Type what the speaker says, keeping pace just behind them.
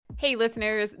Hey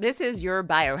listeners, this is your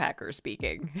biohacker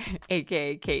speaking,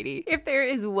 aka Katie. If there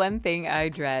is one thing I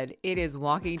dread, it is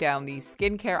walking down the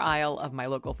skincare aisle of my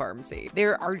local pharmacy.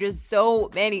 There are just so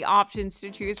many options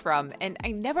to choose from, and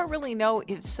I never really know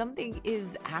if something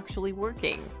is actually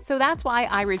working. So that's why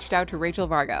I reached out to Rachel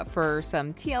Varga for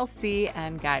some TLC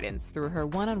and guidance through her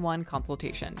one-on-one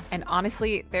consultation. And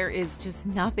honestly, there is just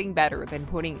nothing better than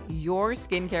putting your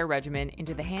skincare regimen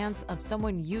into the hands of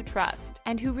someone you trust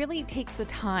and who really takes the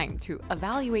time to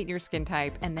evaluate your skin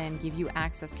type and then give you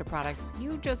access to products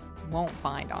you just won't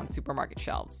find on supermarket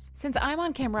shelves. Since I'm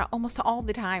on camera almost all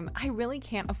the time, I really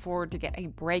can't afford to get a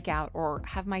breakout or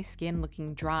have my skin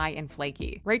looking dry and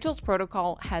flaky. Rachel's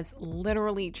protocol has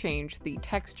literally changed the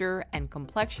texture and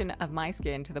complexion of my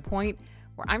skin to the point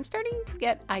where I'm starting to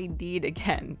get ID'd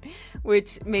again,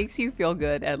 which makes you feel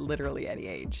good at literally any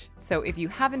age. So if you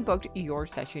haven't booked your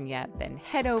session yet, then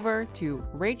head over to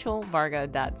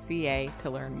rachelvarga.ca to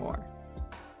learn more.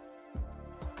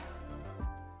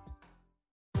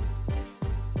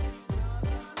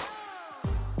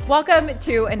 Welcome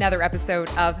to another episode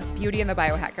of Beauty and the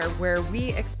Biohacker, where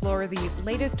we explore the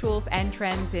latest tools and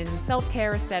trends in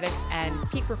self-care, aesthetics, and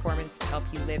peak performance to help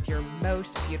you live your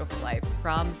most beautiful life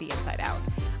from the inside out.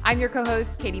 I'm your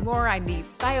co-host, Katie Moore. I'm the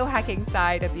biohacking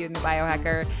side of Beauty and the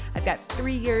Biohacker. I've got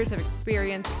 3 years of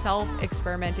experience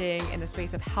self-experimenting in the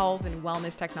space of health and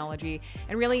wellness technology.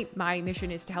 And really, my mission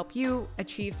is to help you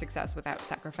achieve success without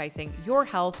sacrificing your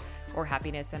health or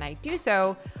happiness. And I do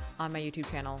so on my YouTube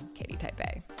channel, Katie Type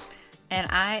A. And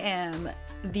I am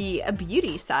the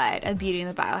beauty side of Beauty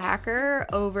and the Biohacker.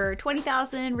 Over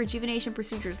 20,000 rejuvenation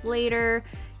procedures later,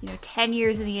 10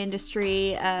 years in the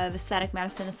industry of aesthetic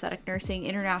medicine, aesthetic nursing,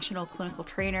 international clinical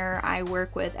trainer. I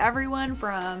work with everyone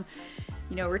from,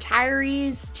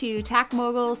 retirees to tech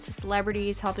moguls to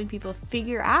celebrities, helping people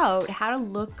figure out how to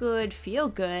look good, feel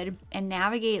good, and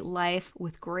navigate life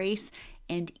with grace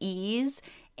and ease.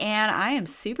 And I am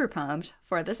super pumped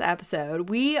for this episode.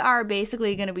 We are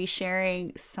basically going to be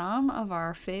sharing some of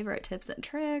our favorite tips and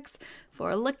tricks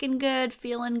for looking good,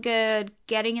 feeling good,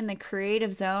 getting in the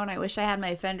creative zone. I wish I had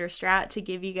my Fender Strat to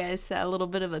give you guys a little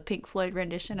bit of a Pink Floyd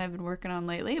rendition I've been working on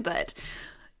lately, but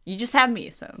you just have me,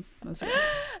 so that's right.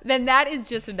 Then that is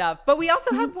just enough. But we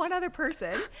also have one other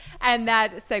person, and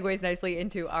that segues nicely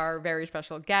into our very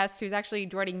special guest who's actually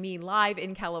joining me live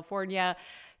in California,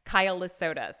 Kyle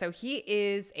Lasota. So he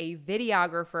is a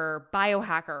videographer,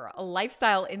 biohacker, a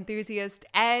lifestyle enthusiast,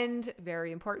 and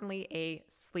very importantly, a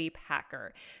sleep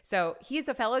hacker. So he's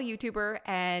a fellow YouTuber,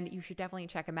 and you should definitely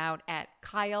check him out at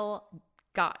Kyle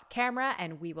Got Camera,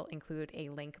 and we will include a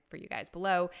link for you guys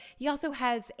below. He also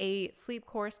has a sleep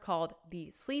course called The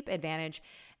Sleep Advantage.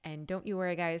 And don't you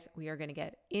worry, guys, we are going to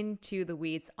get into the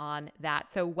weeds on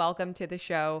that. So welcome to the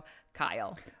show,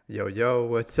 Kyle. Yo,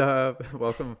 what's up?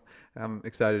 Welcome. I'm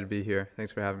excited to be here.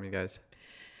 Thanks for having me, guys.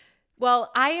 Well,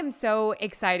 I am so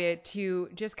excited to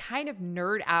just kind of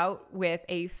nerd out with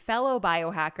a fellow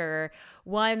biohacker,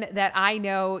 one that I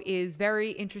know is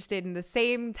very interested in the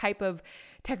same type of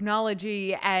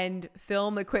technology and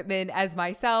film equipment as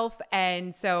myself.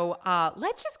 And so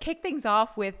let's just kick things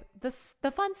off with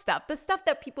the fun stuff, the stuff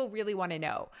that people really want to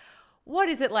know. What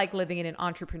is it like living in an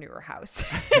entrepreneur house?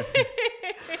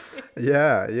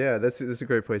 Yeah, that's a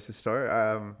great place to start.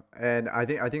 And I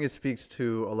think it speaks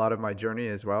to a lot of my journey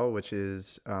as well, which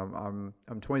is I'm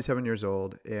 27 years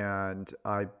old and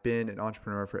I've been an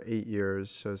entrepreneur for 8 years.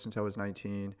 So since I was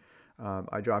 19,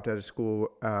 I dropped out of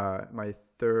school my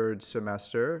third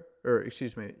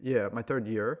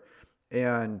year.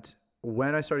 And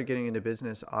when I started getting into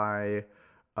business, I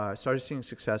started seeing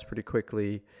success pretty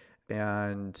quickly.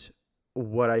 And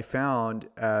what I found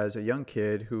as a young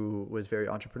kid who was very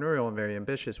entrepreneurial and very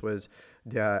ambitious was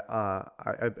that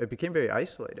I became very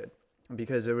isolated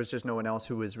because there was just no one else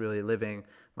who was really living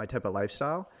my type of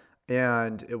lifestyle.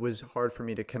 And it was hard for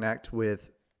me to connect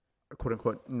with quote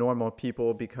unquote normal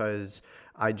people because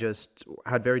I just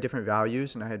had very different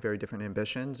values and I had very different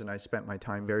ambitions and I spent my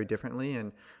time very differently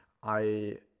and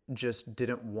I just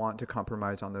didn't want to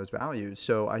compromise on those values.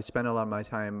 So I spent a lot of my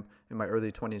time in my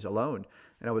early 20s alone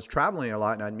and I was traveling a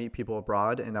lot and I'd meet people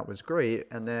abroad and that was great.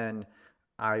 And then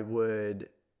I would,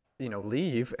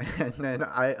 leave and then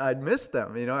I'd miss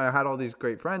them. I had all these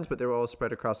great friends, but they were all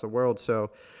spread across the world.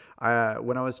 So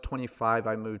when I was 25,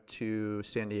 I moved to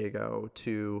San Diego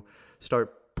to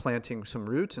start planting some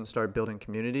roots and start building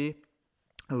community.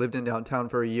 I lived in downtown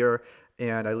for a year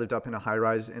and I lived up in a high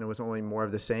rise and it was only more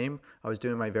of the same. I was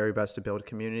doing my very best to build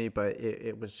community, but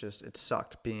it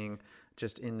sucked being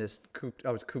just in this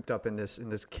I was cooped up in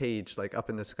this cage, like up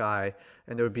in the sky.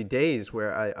 And there would be days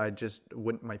where I just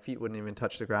wouldn't, my feet wouldn't even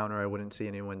touch the ground, or I wouldn't see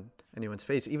anyone's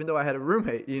face, even though I had a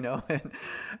roommate,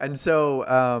 and so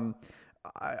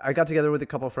I got together with a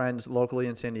couple of friends locally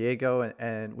in San Diego,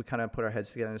 and we kind of put our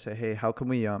heads together and say, hey, how can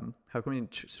we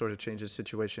sort of change this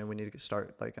situation? We need to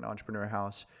start like an entrepreneur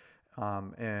house,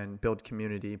 and build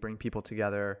community, bring people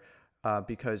together,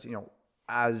 because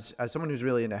as someone who's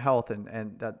really into health,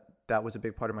 and that was a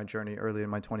big part of my journey early in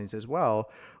my 20s as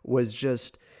well, was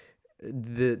just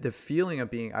the feeling of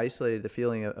being isolated, the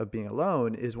feeling of being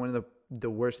alone is one of the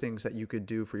worst things that you could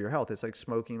do for your health. It's like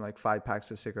smoking like 5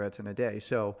 packs of cigarettes in a day.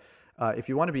 So if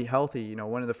you want to be healthy,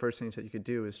 one of the first things that you could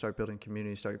do is start building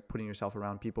community, start putting yourself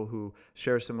around people who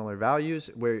share similar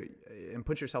values, and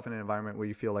put yourself in an environment where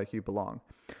you feel like you belong.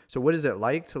 So what is it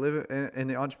like to live in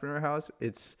the entrepreneur house?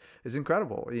 It's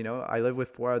incredible. I live with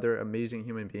 4 other amazing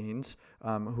human beings,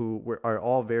 who are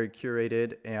all very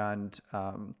curated and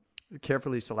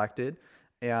carefully selected,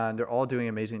 and they're all doing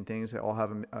amazing things. They all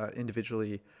have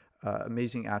individually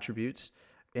amazing attributes.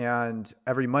 And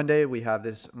every Monday we have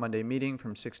this Monday meeting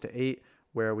from 6 to 8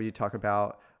 where we talk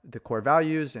about the core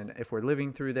values and if we're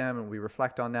living through them, and we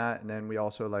reflect on that. And then we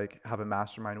also have a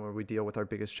mastermind where we deal with our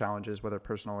biggest challenges, whether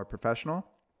personal or professional.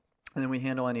 And then we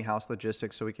handle any house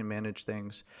logistics so we can manage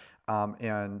things,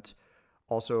 and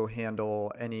also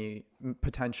handle any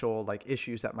potential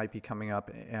issues that might be coming up.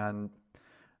 And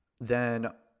then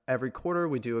every quarter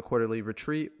we do a quarterly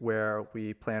retreat where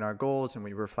we plan our goals and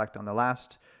we reflect on the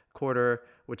last quarter,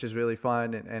 which is really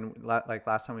fun. And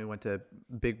last time we went to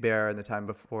Big Bear, and the time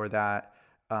before that,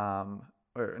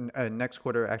 next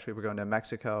quarter, actually, we're going to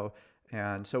Mexico.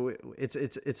 And so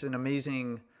it's an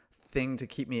amazing thing to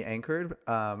keep me anchored.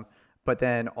 But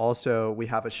then also we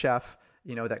have a chef,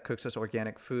 that cooks us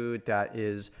organic food that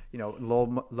is,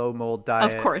 low mold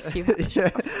diet. Of course you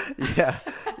have.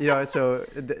 Yeah. So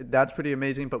that's pretty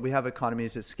amazing, but we have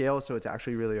economies of scale. So it's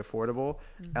actually really affordable.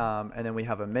 Mm-hmm. And then we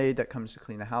have a maid that comes to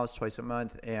clean the house twice a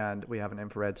month, and we have an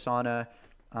infrared sauna,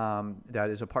 that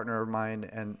is a partner of mine.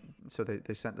 And so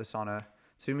they sent the sauna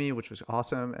to me, which was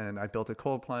awesome. And I built a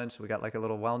cold plunge. So we got a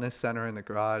little wellness center in the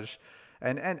garage.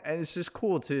 And it's just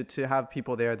cool to have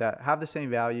people there that have the same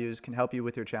values, can help you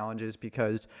with your challenges,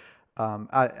 because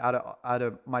out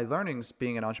of my learnings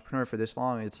being an entrepreneur for this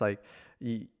long, it's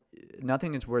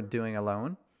nothing is worth doing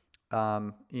alone.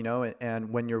 And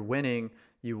when you're winning,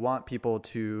 you want people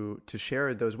to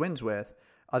share those wins with.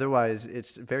 Otherwise,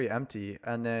 it's very empty.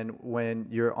 And then when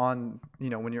you're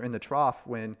when you're in the trough,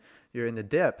 when you're in the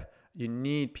dip, you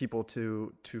need people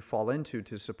to fall into,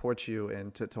 to support you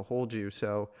and to hold you.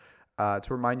 So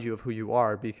to remind you of who you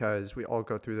are, because we all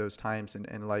go through those times,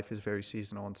 and life is very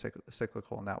seasonal and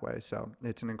cyclical in that way. So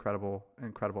it's an incredible,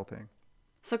 incredible thing.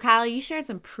 So Kyle, you shared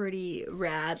some pretty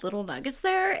rad little nuggets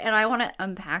there, and I want to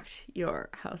unpack your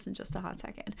house in just a hot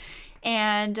second.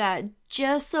 And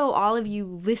just so all of you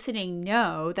listening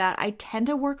know that I tend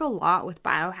to work a lot with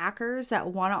biohackers that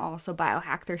want to also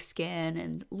biohack their skin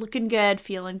and looking good,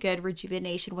 feeling good,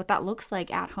 rejuvenation, what that looks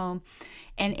like at home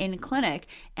and in clinic.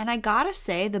 And I gotta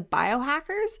say, the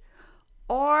biohackers,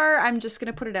 or I'm just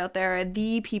going to put it out there,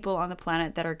 the people on the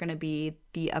planet that are going to be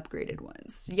the upgraded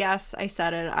ones. Yes, I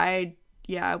said it. I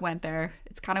went there.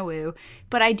 It's kind of woo.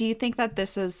 But I do think that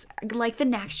this is the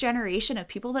next generation of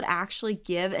people that actually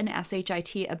give an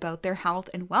SHIT about their health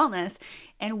and wellness.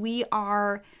 And we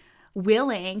are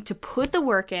willing to put the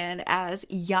work in as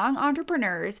young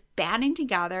entrepreneurs, banding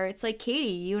together. It's like Katie,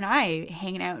 you and I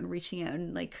hanging out and reaching out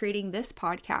and creating this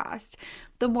podcast.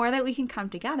 The more that we can come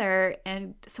together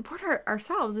and support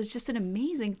ourselves is just an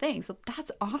amazing thing. So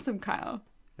that's awesome, Kyle.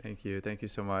 Thank you. Thank you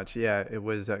so much. Yeah, it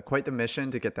was quite the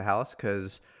mission to get the house,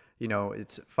 because,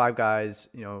 it's 5 guys,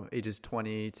 ages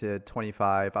 20 to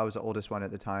 25. I was the oldest one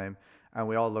at the time, and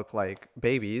we all look like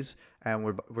babies, and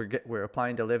we're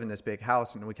applying to live in this big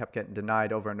house, and we kept getting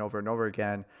denied over and over and over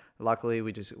again. Luckily,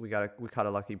 we caught a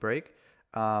lucky break,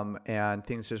 and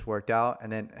things just worked out.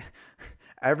 And then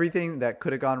everything that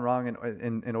could have gone wrong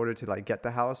in order to get the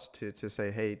house to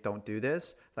say, hey, don't do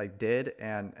this, did.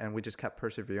 And we just kept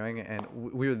persevering, and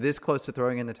we were this close to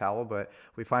throwing in the towel, but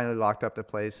we finally locked up the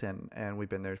place, and we've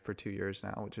been there for 2 years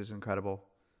now, which is incredible.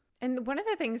 And one of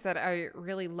the things that I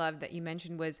really loved that you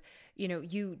mentioned was,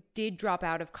 you did drop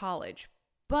out of college,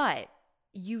 but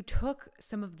you took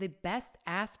some of the best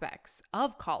aspects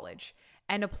of college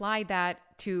and applied that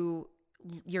to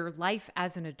your life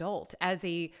as an adult, as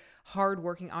a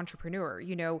hardworking entrepreneur.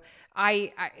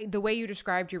 I the way you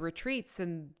described your retreats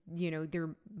and, their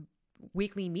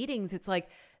weekly meetings, it's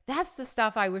that's the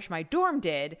stuff I wish my dorm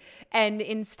did. And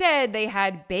instead they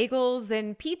had bagels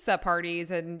and pizza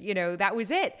parties and, that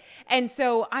was it. And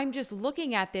so I'm just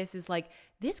looking at this as like,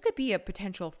 this could be a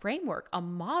potential framework, a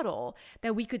model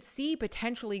that we could see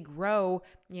potentially grow,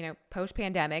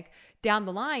 post-pandemic down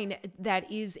the line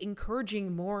that is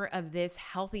encouraging more of this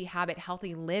healthy habit,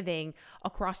 healthy living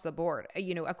across the board,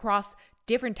 across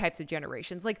different types of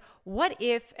generations. Like what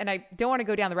if, and I don't want to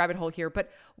go down the rabbit hole here,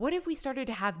 but what if we started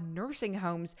to have nursing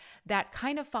homes that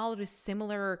kind of followed a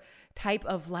similar type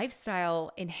of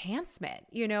lifestyle enhancement?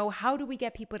 How do we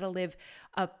get people to live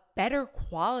a better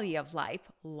quality of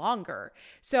life longer?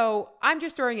 So I'm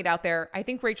just throwing it out there. I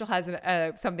think Rachel has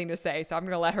something to say, so I'm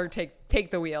going to let her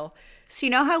take the wheel. So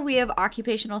how we have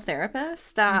occupational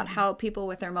therapists that help people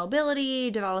with their mobility,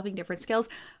 developing different skills.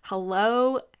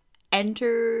 Hello,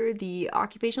 enter the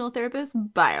occupational therapist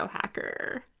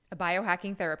biohacker. A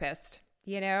biohacking therapist.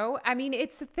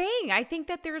 It's a thing. I think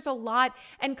that there's a lot.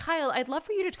 And Kyle, I'd love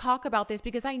for you to talk about this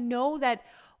because I know that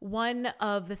one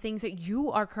of the things that you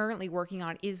are currently working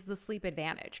on is the Sleep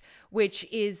Advantage, which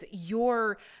is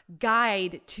your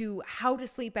guide to how to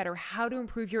sleep better, how to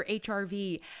improve your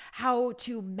HRV, how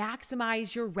to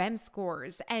maximize your REM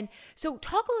scores. And so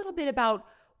talk a little bit about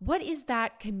what is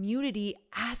that community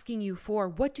asking you for?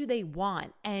 What do they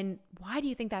want? And why do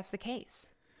you think that's the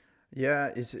case?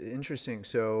 Yeah, it's interesting.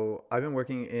 So I've been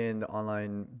working in the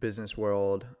online business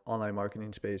world, online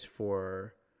marketing space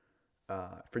for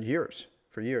years,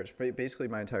 basically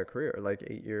my entire career, like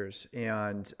 8 years.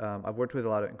 And I've worked with a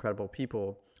lot of incredible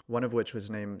people, one of which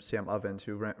was named Sam Ovens,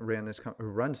 who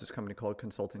runs this company called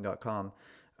Consulting.com.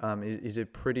 He's a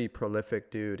pretty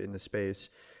prolific dude in the space.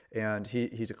 And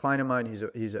he's a client of mine.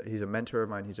 He's a mentor of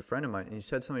mine. He's a friend of mine. And he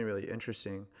said something really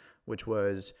interesting, which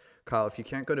was, Kyle, if you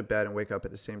can't go to bed and wake up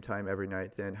at the same time every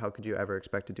night, then how could you ever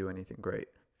expect to do anything great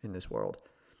in this world?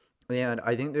 And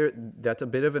I think that's a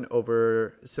bit of an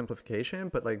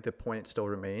oversimplification, but like the point still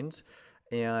remains.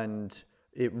 And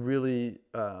it really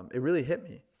hit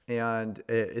me, and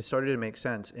it started to make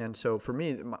sense. And so for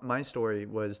me, my story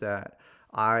was that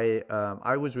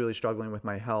I was really struggling with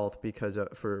my health because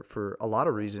for a lot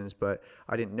of reasons, but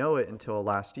I didn't know it until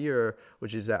last year,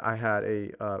 which is that I had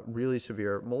a really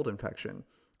severe mold infection,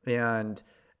 and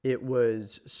it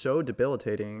was so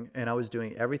debilitating, and I was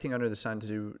doing everything under the sun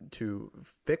to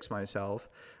fix myself.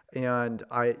 And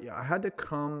I had to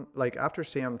come, like after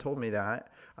Sam told me that,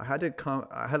 I had a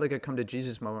come to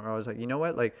Jesus moment where I was like, you know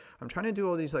what? Like I'm trying to do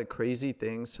all these like crazy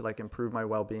things to like improve my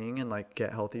well-being and like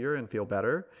get healthier and feel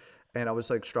better. And I was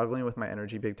like struggling with my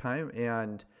energy big time.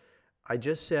 And I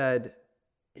just said,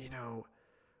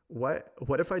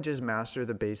 what if I just master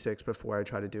the basics before I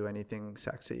try to do anything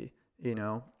sexy,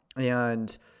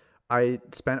 And I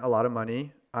spent a lot of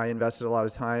money. I invested a lot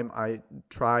of time. I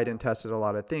tried and tested a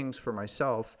lot of things for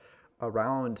myself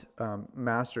around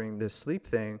mastering this sleep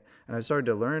thing. And I started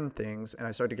to learn things, and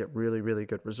I started to get really, really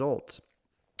good results.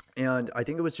 And I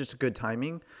think it was just a good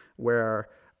timing where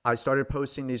I started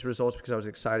posting these results because I was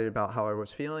excited about how I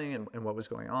was feeling and what was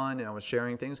going on, and I was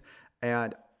sharing things.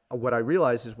 And what I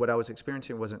realized is what I was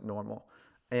experiencing wasn't normal.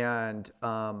 And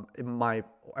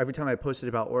every time I posted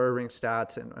about Oura Ring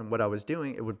stats and what I was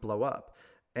doing, it would blow up.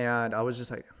 And I was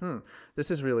just like, this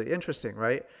is really interesting,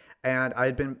 right? And I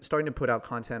had been starting to put out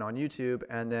content on YouTube,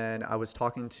 and then I was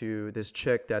talking to this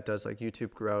chick that does like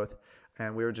YouTube growth,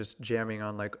 and we were just jamming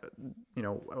on like,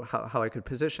 how I could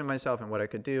position myself and what I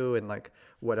could do and like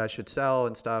what I should sell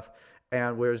and stuff.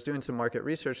 And we was doing some market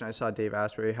research, and I saw Dave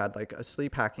Asprey had like a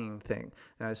sleep hacking thing,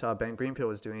 and I saw Ben Greenfield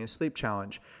was doing a sleep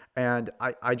challenge, and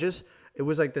it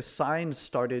was like the signs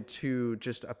started to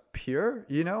just appear,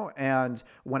 and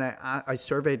when I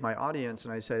surveyed my audience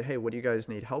and I said, hey, what do you guys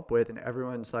need help with? And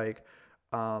everyone's like,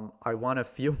 I want to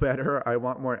feel better. I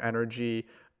want more energy.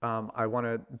 I want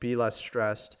to be less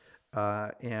stressed.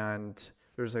 And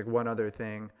there's like one other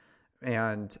thing,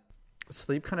 and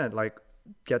sleep kind of like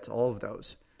gets all of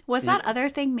those. Was that other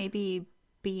thing maybe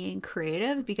being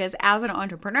creative? Because as an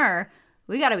entrepreneur,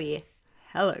 we got to be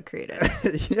hella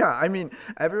creative. Yeah, I mean,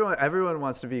 everyone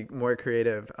wants to be more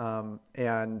creative.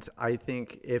 And I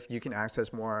think if you can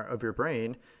access more of your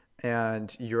brain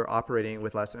and you're operating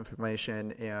with less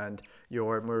inflammation and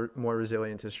you're more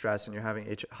resilient to stress and you're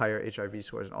having higher HRV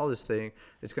scores and all this thing,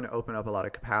 it's going to open up a lot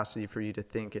of capacity for you to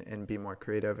think and be more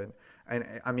creative.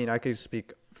 And I mean, I could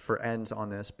speak for ends on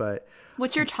this, but...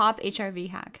 What's your top HRV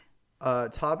hack?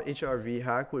 Top HRV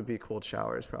hack would be cold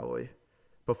showers, probably,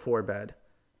 before bed.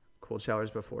 Cold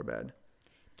showers before bed.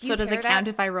 So does it count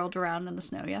if I rolled around in the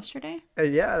snow yesterday?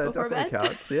 Yeah, that definitely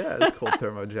counts. Yeah, it's cold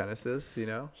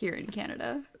thermogenesis, Here in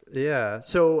Canada. Yeah.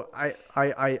 So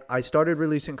I started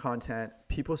releasing content.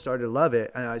 people started to love it,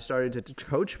 and I started to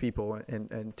coach people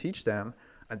and teach them,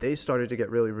 and they started to get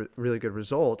really good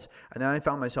results. And then I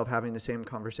found myself having the same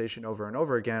conversation over and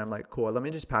over again. I'm like, cool, let me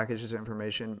just package this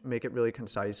information, make it really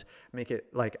concise, make it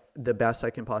like the best I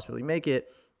can possibly make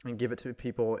it, and give it to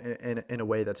people in a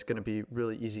way that's going to be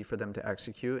really easy for them to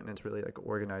execute, and it's really like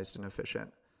organized and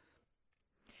efficient.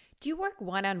 Do you work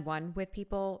one-on-one with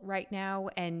people right now?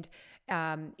 And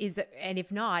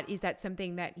if not, is that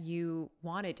something that you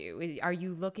want to do? Are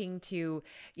you looking to,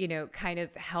 kind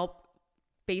of help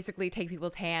basically take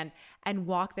people's hand and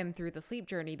walk them through the sleep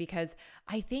journey? Because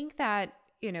I think that,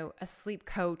 a sleep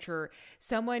coach or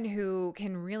someone who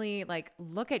can really like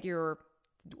look at your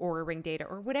Oura Ring data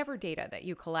or whatever data that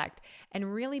you collect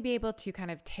and really be able to kind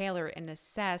of tailor and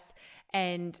assess.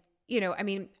 And,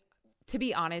 to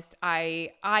be honest,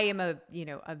 I am a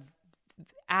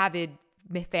avid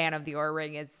fan of the Oura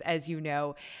Ring, as you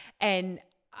know, and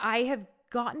I have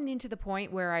gotten into the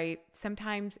point where I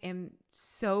sometimes am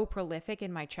so prolific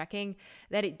in my checking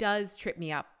that it does trip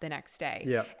me up the next day.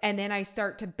 Yeah. And then I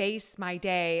start to base my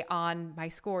day on my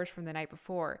scores from the night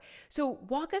before. So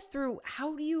walk us through,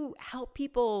 how do you help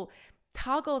people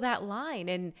toggle that line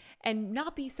and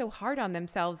not be so hard on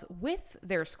themselves with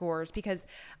their scores? Because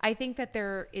I think that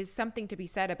there is something to be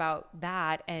said about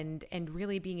that and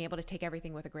really being able to take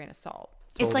everything with a grain of salt.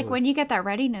 Totally. It's like when you get that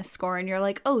readiness score and you're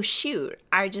like, oh shoot,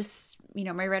 I just,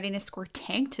 my readiness score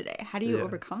tanked today. How do you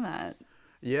overcome that?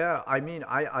 Yeah, I mean,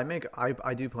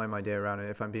 I do plan my day around it,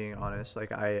 if I'm being honest.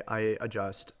 Like I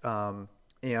adjust,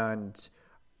 and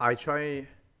I try.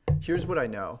 Here's what I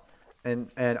know. And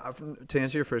to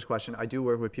answer your first question, I do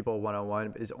work with people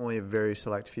one-on-one. It's only a very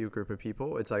select few group of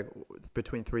people. It's like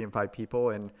between 3 and 5 people.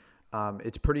 And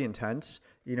it's pretty intense,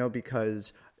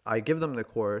 because I give them the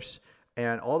course,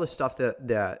 and all the stuff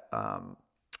that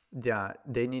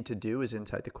they need to do is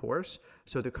inside the course.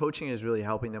 So the coaching is really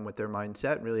helping them with their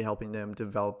mindset, really helping them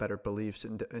develop better beliefs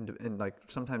and like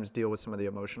sometimes deal with some of the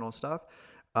emotional stuff.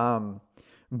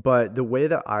 But the way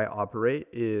that I operate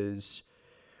is,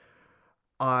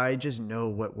 I just know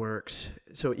what works.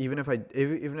 So even if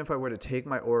I were to take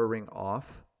my Oura Ring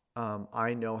off,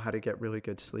 I know how to get really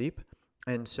good sleep.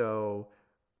 And so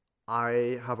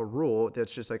I have a rule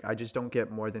that's just like, I just don't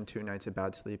get more than 2 nights of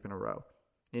bad sleep in a row.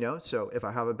 So if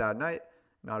I have a bad night,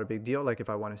 not a big deal. Like if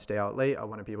I want to stay out late, I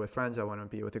want to be with friends, I want to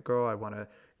be with a girl, I want to,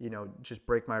 just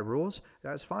break my rules,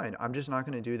 that's fine. I'm just not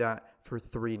going to do that for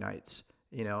 3 nights,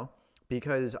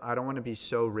 because I don't want to be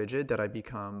so rigid that I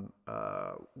become,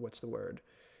 what's the word?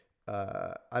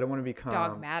 I don't want to become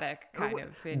dogmatic,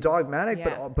 dogmatic,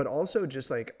 yeah. but also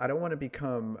just like, I don't want to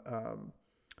become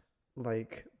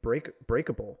like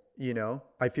breakable.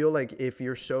 I feel like if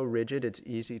you're so rigid, it's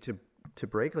easy to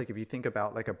break. Like if you think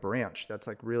about like a branch that's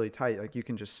like really tight, like you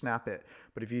can just snap it.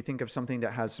 But if you think of something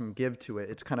that has some give to it,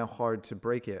 it's kind of hard to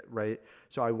break it, right?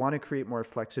 So I want to create more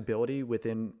flexibility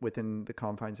within the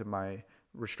confines of my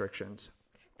restrictions.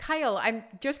 Kyle, I'm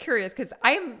just curious because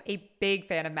I am a big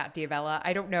fan of Matt D'Avella.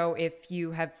 I don't know if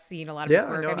you have seen a lot of his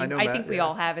work. I think we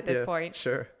all have at this point.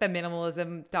 Sure. The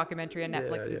minimalism documentary on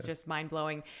Netflix is just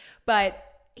mind-blowing. But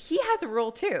he has a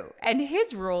rule too. And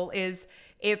his rule is,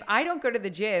 if I don't go to the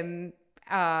gym,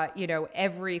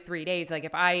 every 3 days, like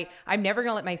if I'm never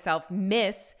going to let myself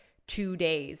miss 2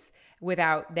 days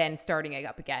without then starting it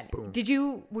up again. Boom.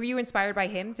 Were you inspired by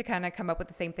him to kind of come up with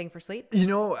the same thing for sleep?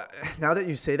 Now that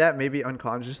you say that, maybe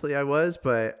unconsciously I was,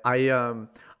 but I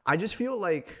just feel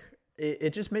like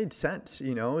it just made sense.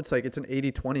 It's like, it's an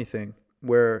 80-20 thing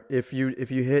where if you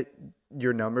hit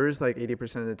your numbers like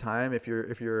 80% of the time, if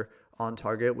you're on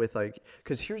target with like,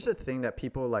 cause here's the thing that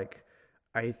people like,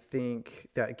 I think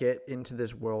that get into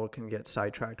this world can get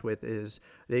sidetracked with, is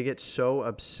they get so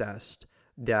obsessed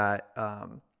that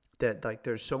like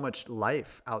there's so much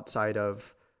life outside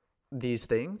of these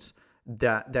things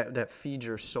that feed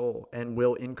your soul and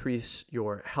will increase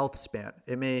your health span.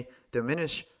 It may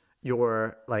diminish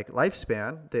your like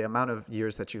lifespan, the amount of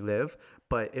years that you live,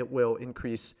 but it will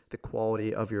increase the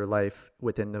quality of your life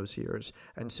within those years.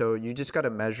 And so you just got to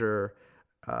measure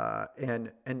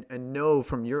and know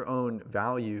from your own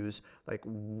values, like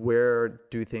where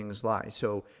do things lie.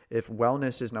 So if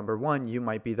wellness is number one, you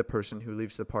might be the person who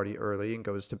leaves the party early and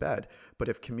goes to bed. But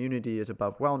if community is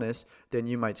above wellness, then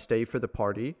you might stay for the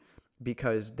party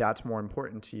because that's more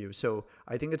important to you. So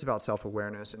I think it's about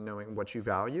self-awareness and knowing what you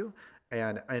value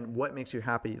and what makes you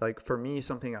happy. Like for me,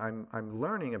 something I'm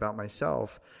learning about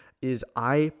myself is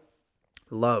I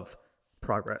love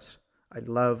progress. I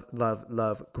love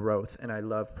growth, and I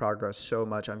love progress so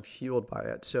much. I'm fueled by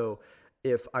it. So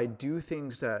if I do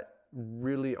things that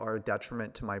really are a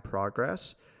detriment to my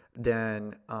progress,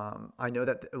 then I know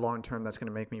that long term that's going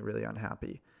to make me really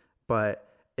unhappy. But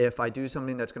if I do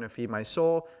something that's going to feed my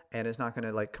soul and is not going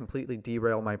to like completely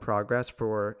derail my progress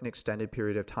for an extended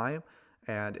period of time,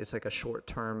 and it's like a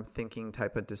short-term thinking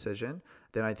type of decision,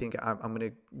 then I think I'm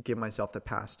going to give myself the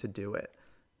pass to do it.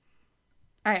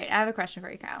 All right, I have a question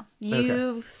for you, Kyle.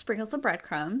 You've sprinkled some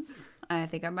breadcrumbs. I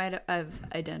think I might have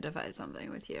identified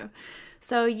something with you.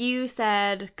 So you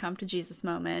said, come to Jesus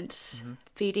moment,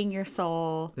 feeding your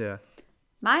soul. Yeah.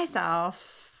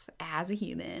 Myself, as a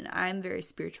human, I'm very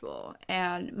spiritual.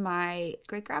 And my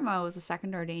great-grandma was a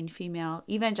second ordained female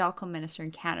evangelical minister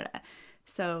in Canada.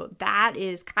 So that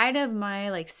is kind of my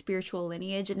like spiritual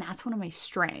lineage, and that's one of my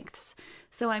strengths.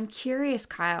 So I'm curious,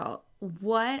 Kyle,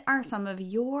 what are some of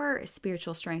your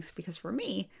spiritual strengths? Because for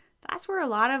me, that's where a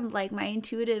lot of like my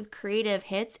intuitive creative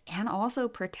hits and also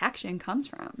protection comes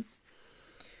from.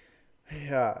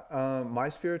 Yeah, my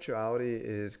spirituality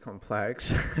is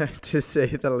complex to say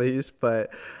the least,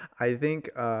 but I think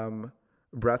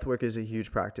breath work is a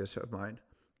huge practice of mine.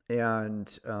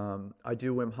 And I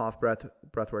do Wim Hof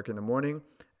breath work in the morning,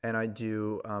 and I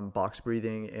do box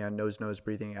breathing and nose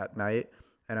breathing at night.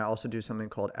 And I also do something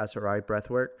called SRI breath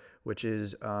work, which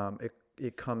is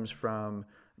it comes from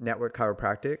network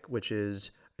chiropractic, which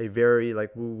is a very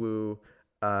like woo-woo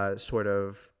sort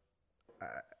of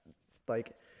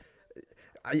like.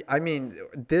 I mean,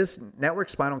 this network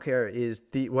spinal care is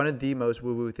one of the most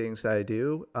woo-woo things that I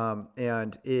do,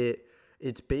 and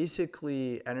it's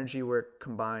basically energy work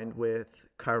combined with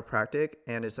chiropractic,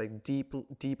 and it's like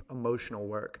deep emotional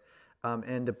work.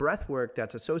 And the breath work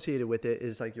that's associated with it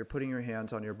is like you're putting your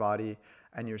hands on your body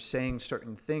and you're saying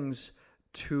certain things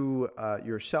to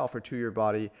yourself or to your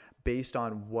body based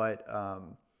on what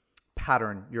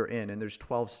pattern you're in. And there's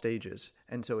 12 stages.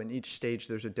 And so in each stage,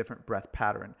 there's a different breath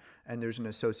pattern. And there's an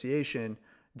association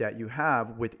that you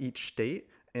have with each state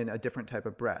in a different type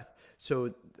of breath.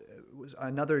 So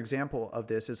another example of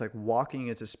this is like walking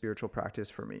is a spiritual practice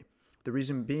for me. The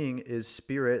reason being is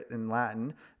spirit in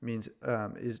Latin means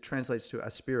translates to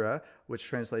aspira, which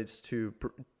translates to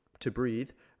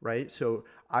breathe, right? So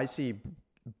I see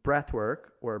breath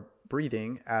work or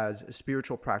breathing as a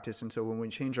spiritual practice. And so when we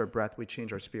change our breath, we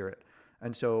change our spirit.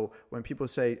 And so when people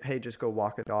say, hey, just go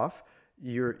walk it off,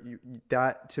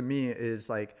 that to me is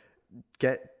like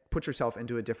put yourself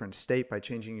into a different state by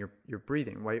changing your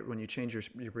breathing, right? When you change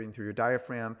your breathing through your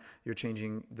diaphragm, you're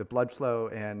changing the blood flow.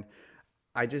 And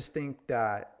I just think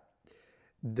that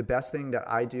the best thing that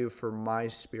I do for my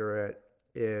spirit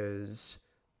is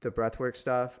the breathwork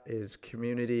stuff, is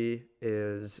community,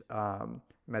 is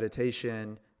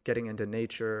meditation, getting into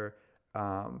nature.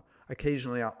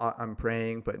 Occasionally I'm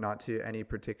praying, but not to any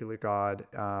particular God,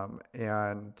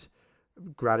 and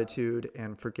gratitude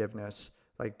and forgiveness.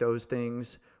 Like those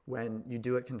things, when you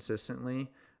do it consistently,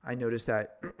 I notice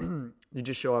that you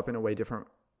just show up in a way different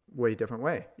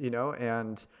way, you know?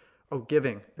 And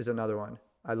giving is another one.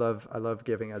 I love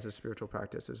giving as a spiritual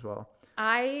practice as well.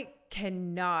 I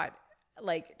cannot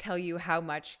tell you how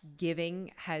much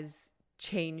giving has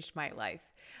changed my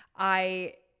life.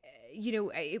 I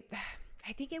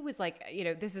think it was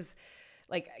this is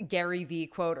like Gary Vee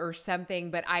quote or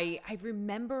something, but I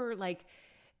remember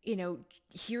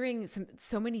hearing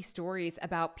so many stories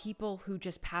about people who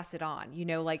just pass it on,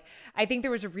 I think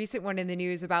there was a recent one in the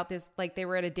news about this, they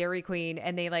were at a Dairy Queen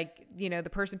and they the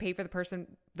person paid for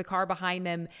the car behind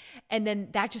them. And then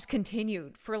that just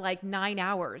continued for 9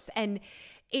 hours. And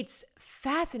it's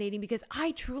fascinating because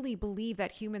I truly believe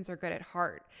that humans are good at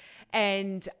heart.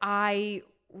 And I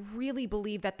really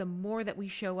believe that the more that we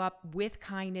show up with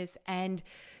kindness and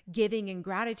giving and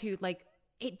gratitude,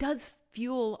 it does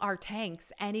fuel our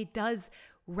tanks and it does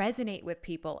resonate with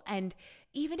people. And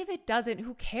even if it doesn't,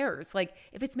 who cares?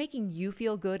 If it's making you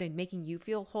feel good and making you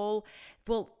feel whole,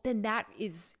 well, then that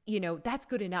is, that's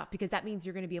good enough, because that means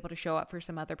you're going to be able to show up for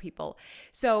some other people.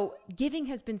 So giving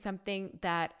has been something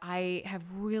that I have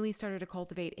really started to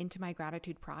cultivate into my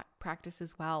gratitude practice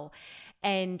as well.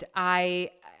 And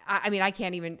I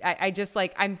can't even,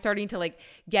 I'm starting to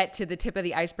get to the tip of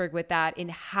the iceberg with that, in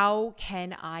how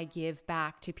can I give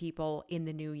back to people in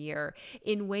the new year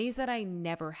in ways that I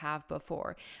never have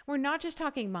before. We're not just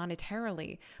talking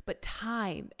monetarily, but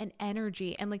time and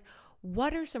energy, and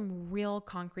what are some real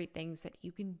concrete things that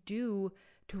you can do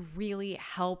to really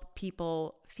help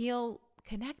people feel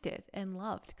connected and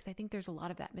loved? Because I think there's a lot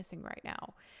of that missing right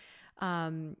now.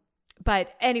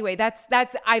 But anyway, that's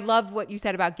I love what you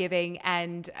said about giving,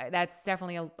 and that's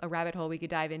definitely a rabbit hole we could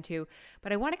dive into.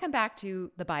 But I want to come back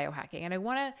to the biohacking, and I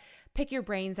want to pick your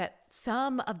brains at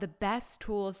some of the best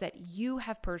tools that you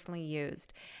have personally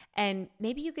used. And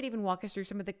maybe you could even walk us through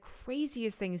some of the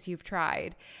craziest things you've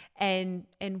tried, and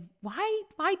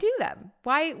why do them?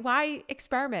 Why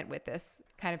experiment with this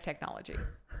kind of technology?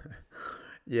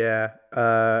 Yeah.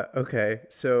 Okay.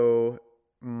 So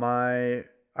I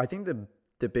think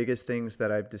the biggest things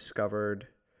that I've discovered,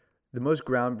 the most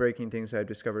groundbreaking things I've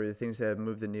discovered, the things that have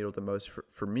moved the needle the most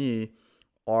for me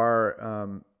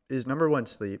is number one,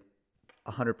 sleep,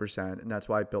 100%. And that's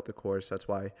why I built the course. That's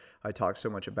why I talk so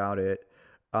much about it.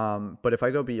 But if I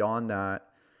go beyond that,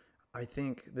 I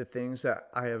think the things that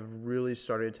I have really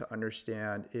started to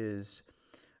understand is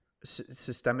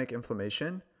systemic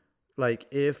inflammation. Like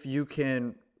if you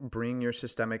can bring your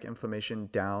systemic inflammation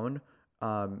down,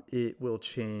 it will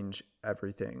change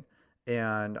everything.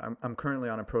 And I'm currently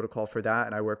on a protocol for that.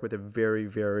 And I work with a very,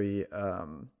 very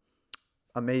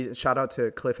amazing, shout out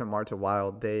to Cliff and Marta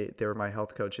Wild. They were my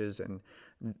health coaches, and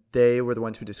they were the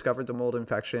ones who discovered the mold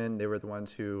infection. They were the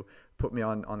ones who put me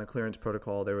on the clearance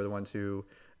protocol. They were the ones who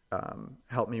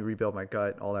helped me rebuild my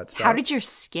gut, all that stuff. How did your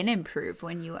skin improve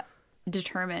when you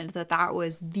determined that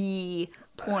was the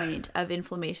point of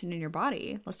inflammation in your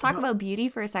body? Let's talk about beauty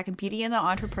for a second. Beauty and the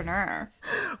entrepreneur.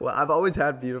 Well, I've always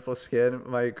had beautiful skin.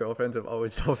 My girlfriends have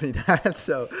always told me that.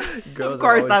 So girls, of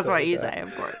course, that's what you say.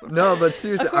 Of course. No, but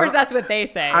seriously, of course, that's what they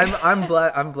say. I'm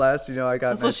blessed. You know,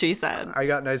 that's what she said. I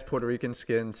got nice Puerto Rican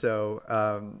skin. So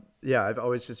yeah, I've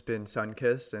always just been sun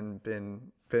kissed and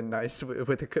been nice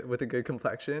with a good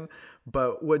complexion.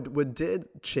 But what did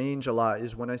change a lot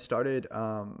is when I started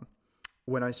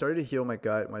to heal my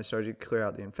gut, when I started to clear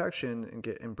out the infection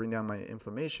and bring down my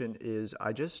inflammation, is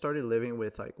I just started living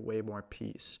with like way more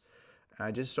peace. And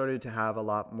I just started to have a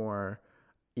lot more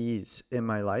ease in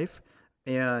my life.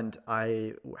 And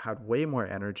I had way more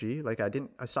energy. Like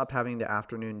I stopped having the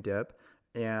afternoon dip,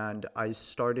 and I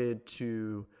started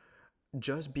to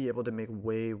just be able to make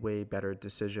way, way better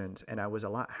decisions. And I was a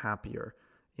lot happier.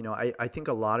 You know, I think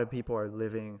a lot of people are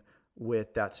living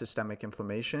with that systemic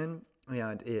inflammation,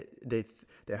 and they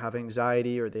have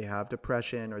anxiety, or they have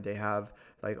depression, or they have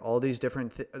like all these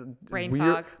different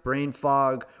brain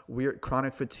fog, weird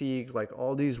chronic fatigue, like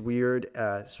all these weird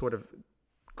sort of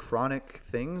chronic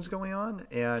things going on.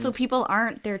 And so people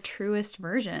aren't their truest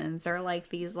versions. They're like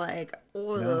these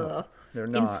no, they're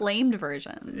not. Inflamed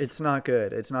versions. It's not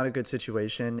good. It's not a good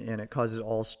situation, and it causes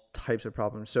all types of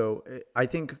problems. So I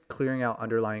think clearing out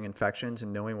underlying infections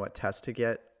and knowing what tests to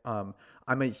get.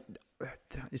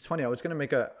 It's funny.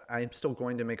 I'm still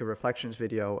going to make a reflections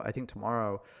video, I think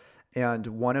tomorrow. And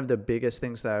one of the biggest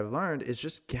things that I've learned is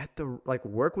just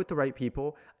work with the right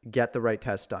people, get the right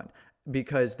test done.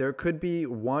 Because there could be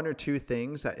one or two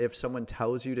things that if someone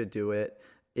tells you to do it,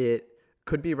 it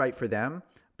could be right for them,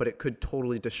 but it could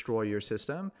totally destroy your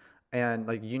system. And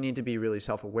like, you need to be really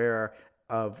self-aware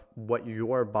of what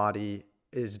your body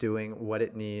is doing, what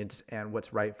it needs, and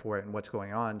what's right for it and what's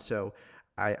going on. So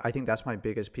I think that's my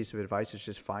biggest piece of advice, is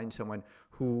just find someone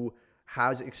who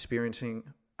has experience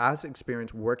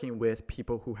working with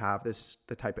people who have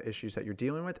the type of issues that you're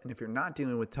dealing with. And if you're not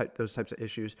dealing with those types of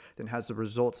issues, then has the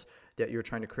results that you're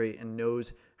trying to create and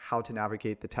knows how to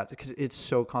navigate the test, because it's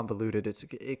so convoluted.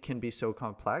 It can be so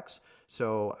complex.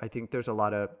 So I think there's a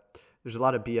lot of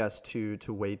BS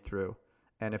to wade through.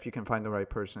 And if you can find the right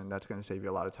person, that's going to save you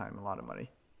a lot of time, a lot of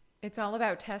money. It's all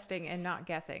about testing and not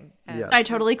guessing. Yes. I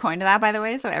totally coined that, by the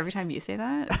way. So every time you say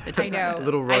that, I know. A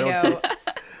little royalty.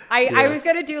 I was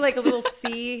going to do like a little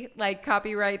C, like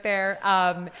copyright there.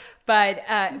 But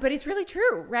it's really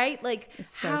true, right? Like,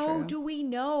 so how true. do we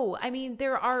know? I mean,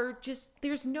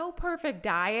 there's no perfect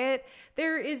diet.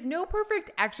 There is no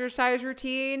perfect exercise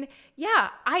routine. Yeah,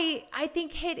 I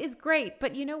think HIIT is great,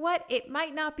 but you know what? It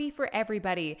might not be for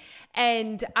everybody.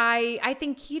 And I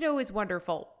think keto is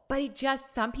wonderful, but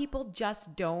some people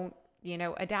just don't,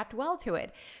 adapt well to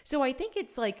it. So I think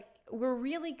it's like, we're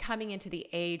really coming into the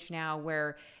age now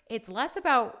where it's less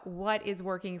about what is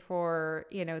working for,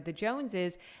 the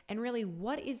Joneses, and really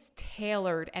what is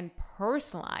tailored and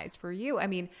personalized for you. I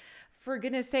mean, for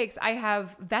goodness sakes, I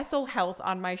have Vessel Health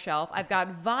on my shelf. I've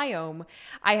got Viome.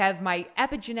 I have my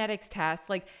epigenetics test.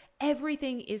 Like,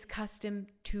 everything is custom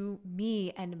to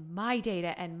me and my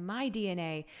data and my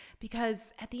DNA,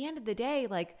 because at the end of the day,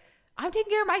 like, I'm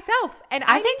taking care of myself, and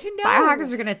I think to know.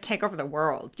 Biohackers are going to take over the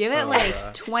world. Give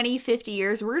it 20, 50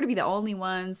 years. We're going to be the only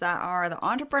ones that are the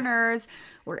entrepreneurs.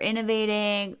 We're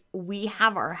innovating. We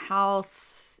have our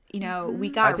health we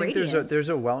got I think radiance. there's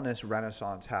a wellness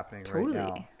renaissance happening right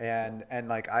now, and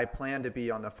like I plan to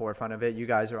be on the forefront of it. You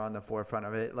guys are on the forefront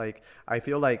of it. Like I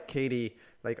feel like Katie,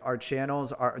 like our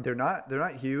channels they're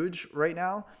not huge right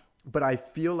now, but I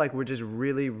feel like we're just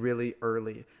really really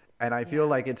early, and I feel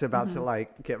like it's about to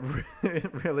like get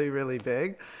really really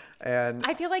big. And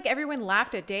I feel like everyone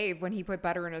laughed at Dave when he put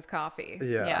butter in his coffee.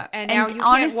 yeah. And now you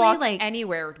honestly, can't walk like,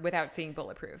 anywhere without seeing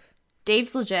Bulletproof.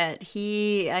 Dave's legit.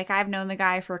 I've known the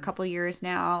guy for a couple years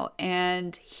now,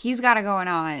 and he's got it going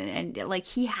on, and like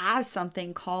he has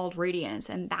something called radiance,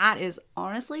 and that is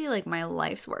honestly like my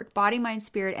life's work. Body, mind,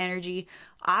 spirit, energy,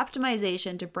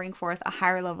 optimization to bring forth a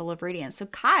higher level of radiance. So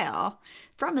Kyle,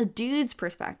 from a dude's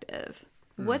perspective,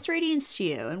 what's radiance to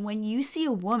you? And when you see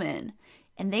a woman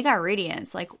and they got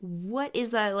radiance, like what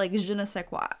is that, like je ne sais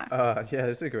quoi? Yeah,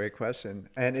 that's a great question,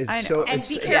 and it's I know. so And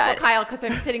it's be careful, Kyle, because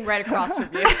I'm sitting right across from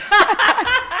you.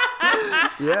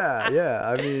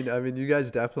 yeah. I mean, you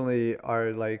guys definitely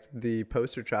are like the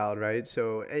poster child, right?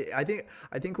 So I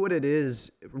think what it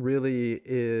is really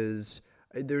is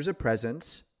there's a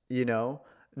presence,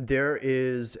 there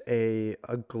is a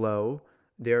glow,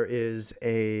 there is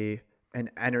an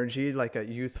energy, like a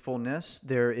youthfulness,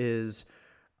 there is,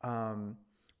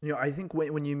 I think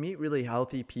when you meet really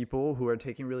healthy people who are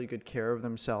taking really good care of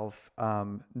themselves,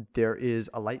 there is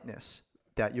a lightness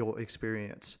that you'll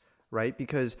experience, right?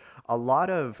 Because a lot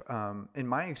of, in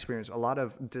my experience, a lot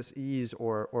of dis-ease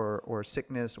or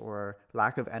sickness or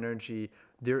lack of energy,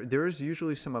 there's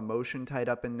usually some emotion tied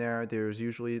up in there. There's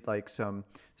usually like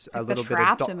a little bit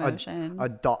of emotion,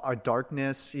 a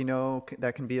darkness,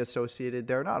 that can be associated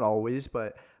there. Not always,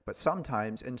 but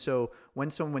sometimes. And so when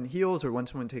someone heals or when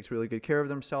someone takes really good care of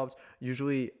themselves,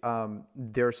 usually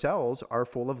their cells are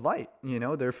full of light.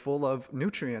 They're full of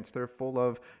nutrients. They're full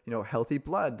of, healthy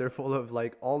blood. They're full of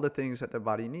like all the things that the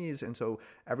body needs. And so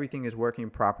everything is working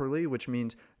properly, which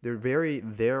means they're very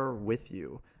there with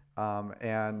you.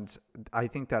 And I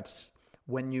think that's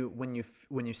when you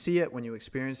see it, when you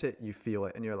experience it, you feel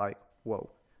it, and you're like, whoa.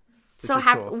 So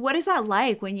cool. what is that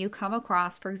like when you come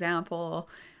across, for example,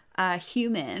 a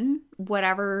human,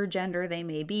 whatever gender they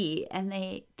may be, and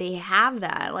they have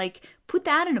that? Like, put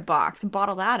that in a box and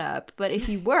bottle that up. But if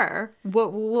you were,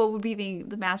 what would be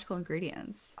the magical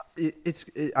ingredients?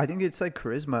 I think it's like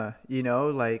charisma,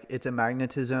 like it's a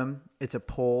magnetism, it's a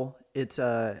pull, it's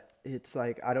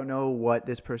like, I don't know what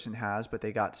this person has, but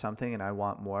they got something and I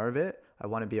want more of it. I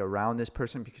want to be around this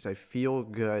person because I feel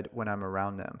good when I'm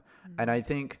around them. Mm-hmm. And I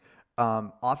think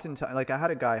oftentimes, like I had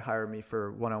a guy hire me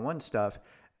for one-on-one stuff,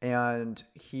 and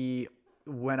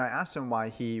when I asked him why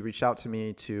he reached out to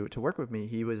me to work with me,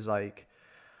 he was like,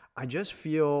 I just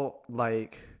feel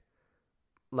like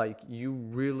you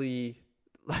really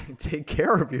like take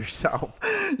care of yourself,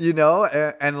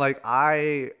 and like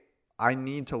I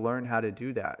need to learn how to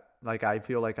do that. Like, I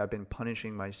feel like I've been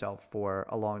punishing myself for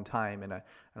a long time, and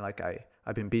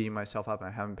I've been beating myself up, and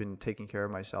I haven't been taking care of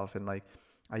myself. And like,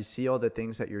 I see all the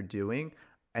things that you're doing,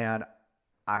 and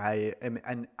I am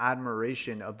in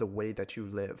admiration of the way that you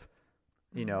live,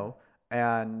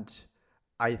 and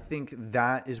I think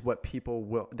that is what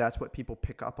that's what people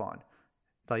pick up on.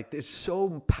 Like, it's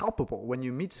so palpable when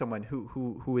you meet someone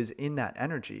who is in that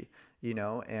energy,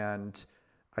 and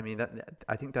I mean,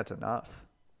 I think that's enough.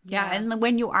 Yeah, and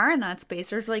when you are in that space,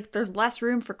 there's less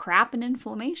room for crap and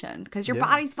inflammation because your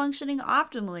body's functioning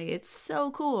optimally. It's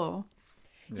so cool.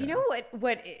 Yeah. You know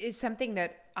what is something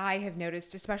that I have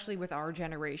noticed, especially with our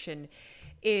generation,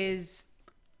 is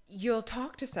you'll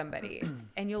talk to somebody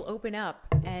and you'll open up,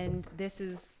 and this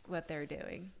is what they're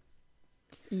doing.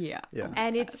 Yeah.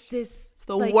 And it's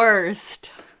the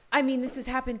worst. I mean, this has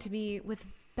happened to me with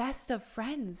best of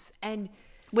friends, and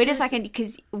wait a second,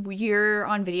 because you're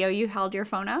on video, you held your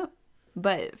phone up,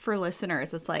 but for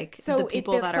listeners, it's like the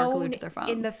people that are glued to their phone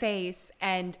in the face,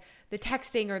 and the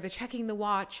texting or the checking the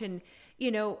watch, and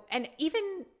and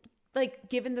even like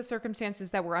given the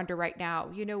circumstances that we're under right now,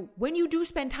 when you do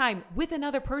spend time with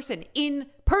another person in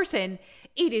person,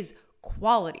 it is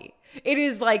quality. It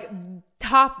is like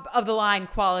top of the line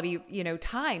quality,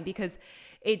 time, because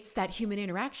it's that human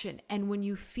interaction. And when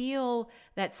you feel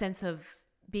that sense of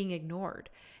being ignored,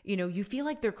 you feel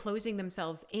like they're closing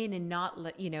themselves in and not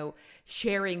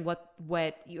sharing what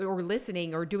or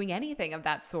listening or doing anything of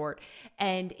that sort,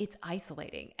 and it's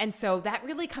isolating. And so that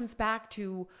really comes back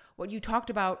to what you talked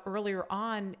about earlier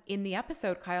on in the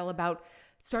episode, Kyle, about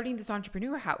starting this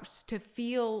entrepreneur house to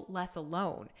feel less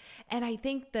alone. And I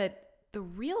think that the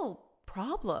real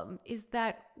problem is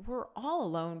that we're all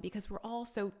alone because we're all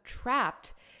so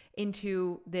trapped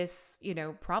into this,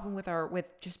 problem with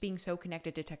just being so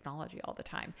connected to technology all the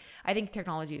time. I think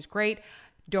technology is great.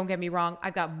 Don't get me wrong.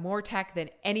 I've got more tech than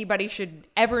anybody should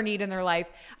ever need in their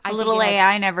life. A little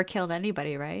AI never killed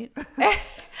anybody, right?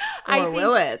 I Or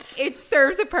will it? It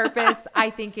serves a purpose. I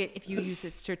think if you use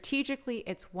it strategically,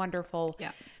 it's wonderful.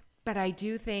 Yeah. But I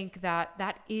do think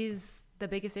that is the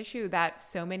biggest issue that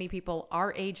so many people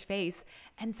our age face.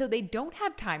 And so they don't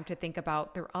have time to think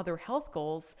about their other health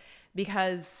goals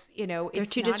because, They're it's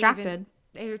too not distracted.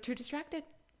 They're too distracted.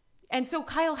 And so,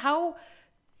 Kyle, how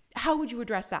would you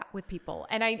address that with people?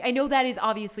 And I know that is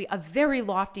obviously a very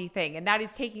lofty thing, and that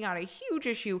is taking on a huge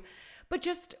issue. But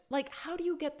just like, how do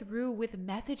you get through with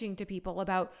messaging to people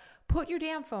about put your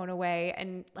damn phone away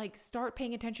and like start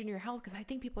paying attention to your health? Because I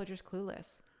think people are just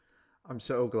clueless. I'm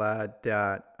so glad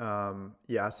that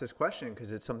you asked this question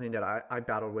because it's something that I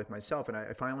battled with myself. And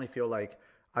I finally feel like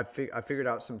I figured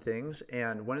out some things.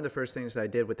 And one of the first things that I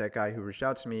did with that guy who reached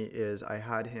out to me is I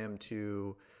had him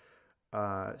to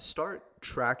start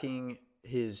tracking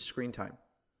his screen time.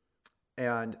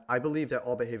 And I believe that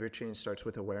all behavior change starts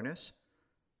with awareness,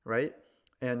 right?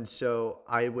 And so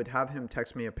I would have him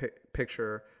text me a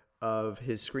picture of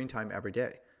his screen time every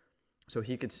day so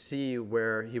he could see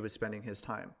where he was spending his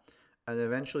time. And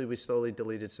eventually we slowly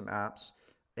deleted some apps,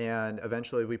 and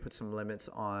eventually we put some limits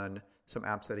on some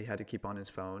apps that he had to keep on his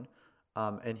phone.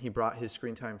 And he brought his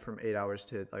screen time from 8 hours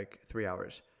to like 3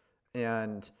 hours.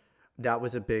 And that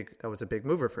was a big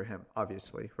mover for him,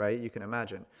 obviously, right? You can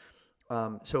imagine.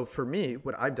 So for me,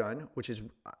 what I've done, which is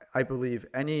I believe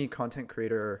any content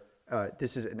creator,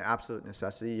 this is an absolute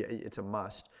necessity. It's a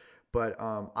must. But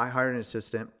I hired an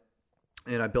assistant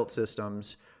and I built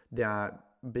systems that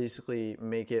basically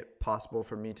make it possible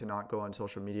for me to not go on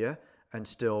social media and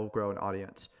still grow an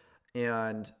audience.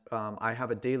 And I have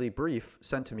a daily brief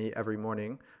sent to me every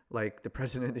morning, like the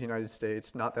President of the United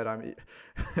States. Not that I'm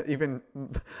even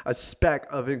a speck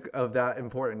of that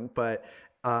important, but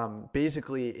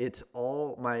basically it's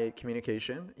all my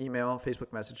communication, email,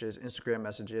 Facebook messages, Instagram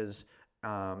messages,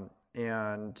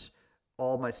 and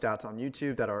all my stats on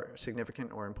YouTube that are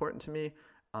significant or important to me.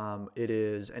 It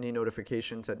is any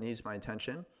notifications that needs my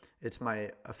attention. It's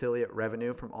my affiliate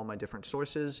revenue from all my different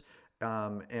sources.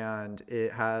 And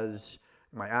it has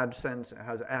my AdSense.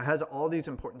 It has all these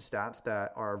important stats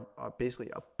that are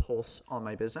basically a pulse on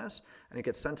my business, and it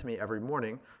gets sent to me every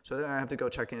morning. So then I have to go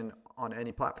check in on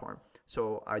any platform.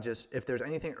 So if there's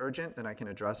anything urgent, then I can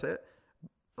address it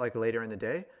like later in the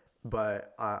day.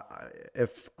 But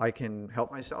if I can help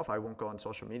myself, I won't go on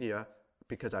social media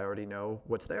because I already know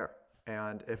what's there.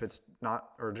 And if it's not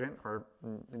urgent or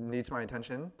needs my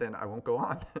attention, then I won't go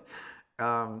on.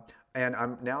 And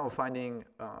I'm now finding,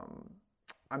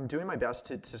 I'm doing my best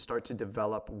to start to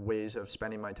develop ways of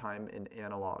spending my time in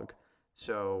analog.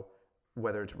 So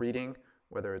whether it's reading,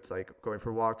 whether it's like going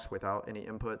for walks without any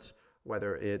inputs,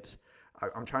 whether it's,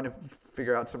 I'm trying to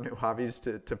figure out some new hobbies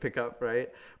to pick up, right?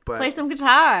 But play some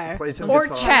guitar. Or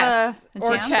chess.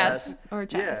 Or Or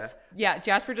chess. Yeah. Yeah,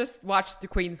 Jasper just watched The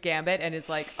Queen's Gambit and is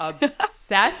like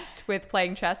obsessed with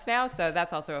playing chess now. So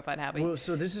that's also a fun hobby. Well,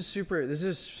 so this is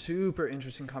super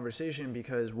interesting conversation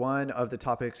because one of the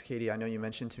topics, Katie, I know you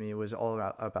mentioned to me was all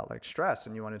about like stress,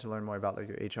 and you wanted to learn more about like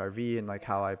your HRV and like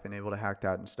how I've been able to hack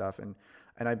that and stuff. And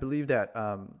I believe that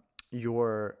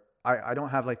I don't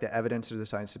have like the evidence or the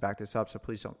science to back this up, so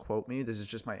please don't quote me. This is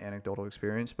just my anecdotal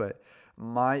experience, but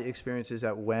my experience is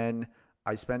that when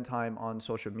I spend time on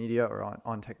social media or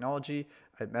on technology,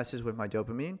 it messes with my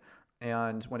dopamine.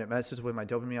 And when it messes with my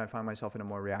dopamine, I find myself in a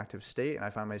more reactive state, and I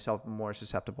find myself more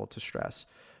susceptible to stress.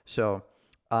 So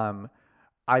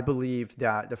I believe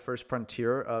that the first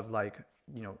frontier of like,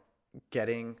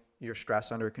 getting your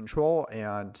stress under control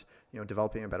and,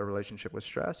 developing a better relationship with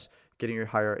stress, getting your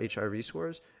higher HRV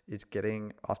scores, is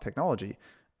getting off technology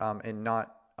and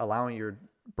not allowing your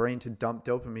brain to dump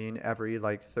dopamine every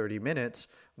like 30 minutes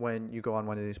when you go on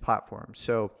one of these platforms.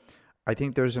 So I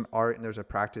think there's an art and there's a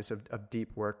practice of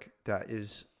deep work that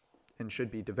is and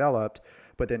should be developed.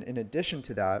 But then in addition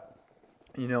to that,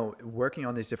 working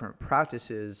on these different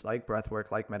practices like breath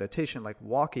work, like meditation, like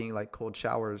walking, like cold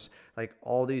showers, like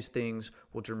all these things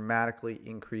will dramatically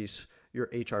increase your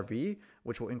HRV,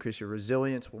 which will increase your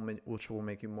resilience, which will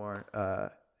make you more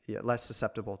less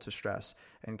susceptible to stress,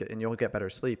 and you'll get better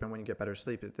sleep. And when you get better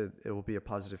sleep, it will be a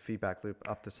positive feedback loop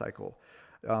up the cycle.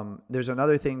 There's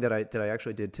another thing that I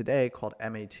actually did today called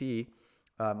MAT,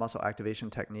 muscle activation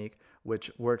technique,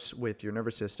 which works with your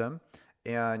nervous system.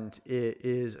 And it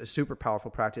is a super powerful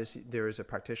practice. There is a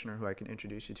practitioner who I can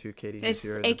introduce you to, Katie. It's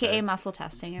AKA muscle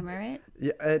testing, am I right?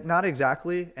 Yeah, not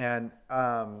exactly. And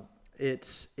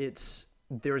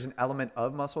there's an element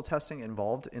of muscle testing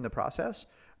involved in the process,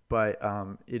 but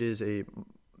it is a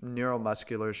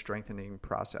neuromuscular strengthening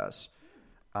process.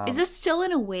 Is this still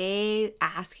in a way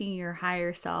asking your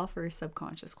higher self or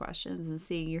subconscious questions and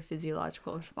seeing your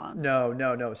physiological response?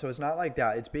 No. So it's not like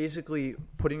that. It's basically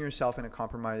putting yourself in a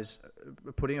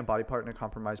putting a body part in a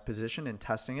compromised position and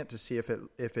testing it to see if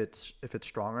it's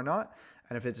strong or not.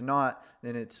 And if it's not,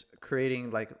 then it's creating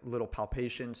like little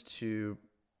palpations to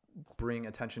bring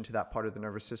attention to that part of the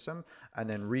nervous system, and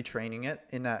then retraining it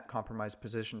in that compromised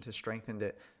position to strengthen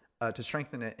it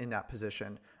in that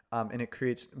position. And it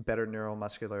creates better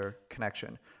neuromuscular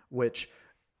connection, which,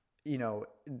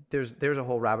 there's a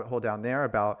whole rabbit hole down there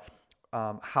about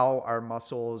how our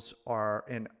muscles are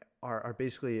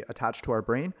basically attached to our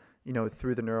brain,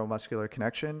 through the neuromuscular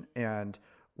connection. And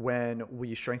when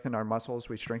we strengthen our muscles,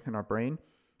 we strengthen our brain.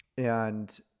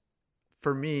 And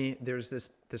for me, there's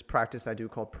this practice I do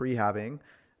called prehabbing.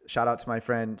 Shout out to my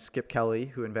friend Skip Kelly,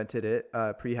 who invented it,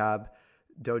 prehab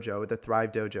dojo, the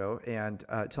Thrive Dojo. And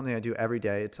it's something I do every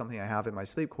day. It's something I have in my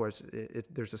sleep course.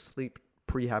 There's a sleep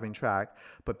prehabbing track,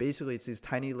 but basically it's these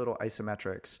tiny little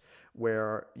isometrics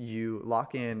where you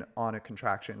lock in on a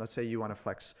contraction. Let's say you want to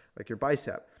flex like your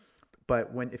bicep. But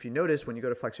if you notice, when you go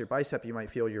to flex your bicep, you might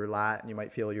feel your lat, and you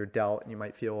might feel your delt, and you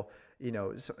might feel,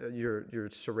 your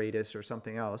serratus or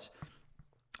something else.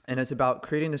 And it's about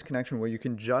creating this connection where you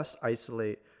can just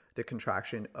isolate the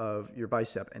contraction of your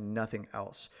bicep and nothing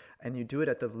else. And you do it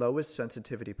at the lowest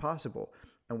sensitivity possible.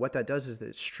 And what that does is that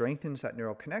it strengthens that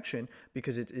neural connection,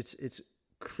 because it's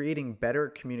creating better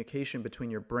communication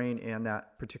between your brain and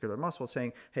that particular muscle,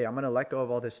 saying, hey, I'm going to let go of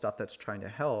all this stuff that's trying to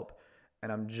help,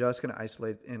 and I'm just going to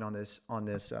isolate in on this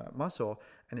muscle.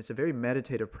 And it's a very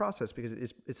meditative process, because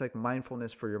it's like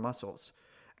mindfulness for your muscles.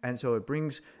 And so it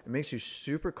makes you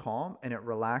super calm, and it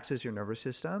relaxes your nervous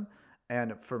system.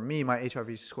 And for me, my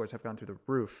HRV scores have gone through the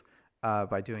roof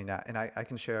by doing that. And I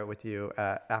can share it with you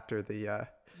after the...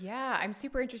 Yeah, I'm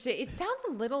super interested. It sounds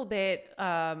a little bit,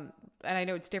 and I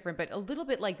know it's different, but a little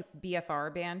bit like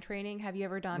BFR band training. Have you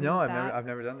ever done No, that? I've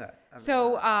never done that.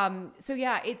 So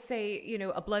yeah, it's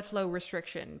a blood flow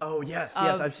restriction. Oh yes,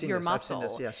 I've seen this. Muscle. I've seen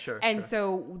this. Yes, sure. And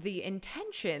so the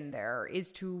intention there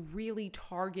is to really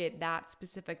target that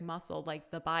specific muscle,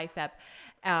 like the bicep,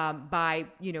 by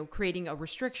creating a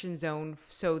restriction zone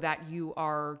so that you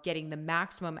are getting the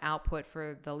maximum output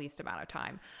for the least amount of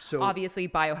time. So obviously,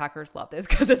 biohackers love this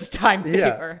because it's time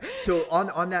saver. Yeah. So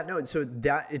on that note, so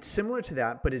that it's similar to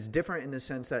that, but it's different in the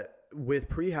sense that with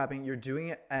prehabbing, you're doing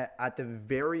it at the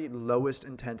very lowest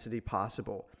intensity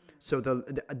possible. So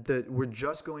we're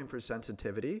just going for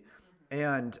sensitivity.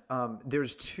 And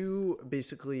there's two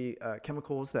basically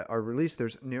chemicals that are released.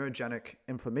 There's neurogenic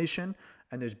inflammation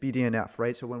and there's BDNF,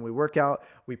 right? So when we work out,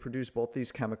 we produce both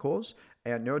these chemicals.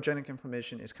 And neurogenic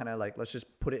inflammation is kind of like, let's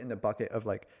just put it in the bucket of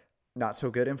like not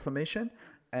so good inflammation.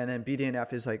 And then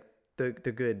BDNF is like the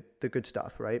good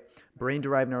stuff, right?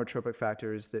 Brain-derived neurotropic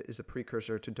factor is the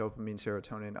precursor to dopamine,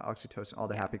 serotonin, oxytocin, all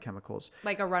the happy chemicals.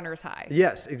 Like a runner's high.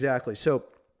 Yes, exactly. So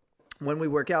when we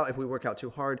work out, if we work out too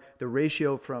hard, the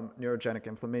ratio from neurogenic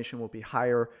inflammation will be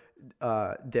higher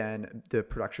than the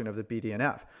production of the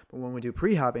BDNF. But when we do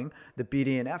prehabbing, the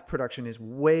BDNF production is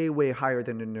way, way higher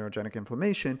than the neurogenic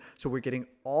inflammation. So we're getting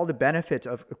all the benefits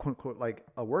of quote unquote like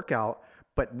a workout,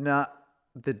 but not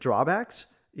the drawbacks,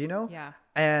 Yeah.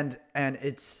 And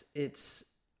it's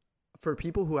for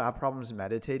people who have problems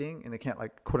meditating and they can't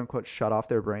like quote unquote shut off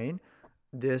their brain.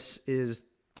 This is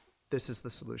the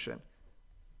solution.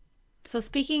 So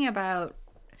speaking about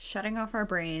shutting off our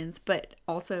brains, but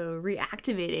also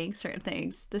reactivating certain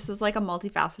things, this is like a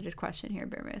multifaceted question here.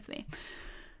 Bear with me.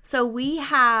 So we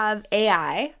have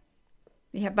AI,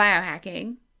 we have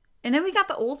biohacking, and then we got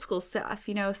the old school stuff,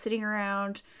 sitting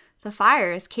around the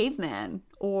fire as cavemen,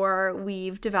 or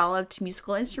we've developed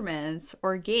musical instruments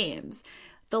or games.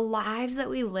 The lives that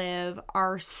we live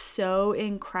are so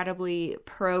incredibly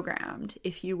programmed,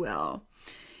 if you will.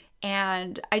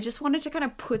 And I just wanted to kind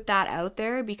of put that out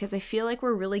there because I feel like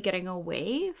we're really getting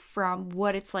away from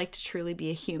what it's like to truly be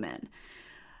a human.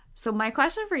 So my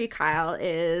question for you, Kyle,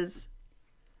 is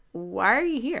why are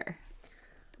you here?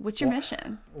 What's your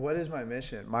mission? What is my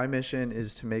mission? My mission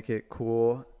is to make it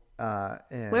cool.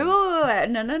 Wait.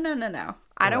 No.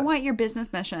 I don't want your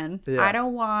business mission. Yeah. I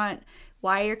don't want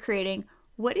why you're creating.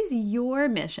 What is your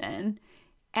mission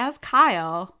as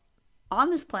Kyle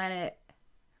on this planet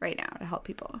right now to help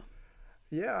people?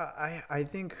 Yeah, I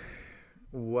think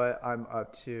what I'm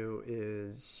up to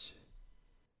is,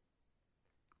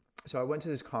 so I went to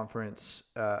this conference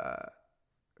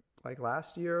like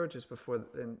last year, just before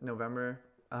in November,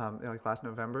 like last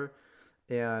November,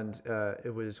 and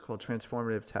it was called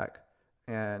Transformative Tech,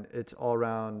 and it's all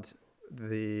around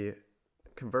the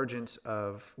convergence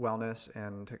of wellness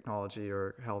and technology,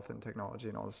 or health and technology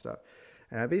and all this stuff.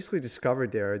 And I basically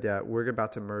discovered there that we're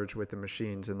about to merge with the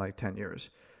machines in like 10 years.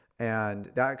 And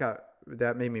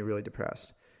that made me really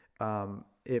depressed.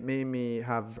 It made me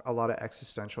have a lot of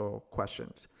existential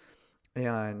questions.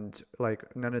 And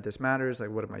like, none of this matters.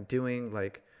 Like, what am I doing?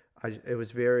 Like, I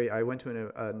went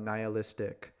to a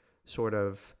nihilistic sort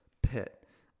of pit.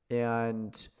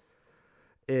 And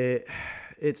it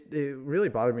really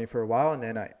bothered me for a while. And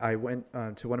then I went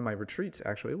to one of my retreats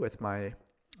actually with my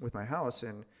house.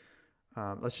 And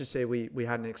let's just say we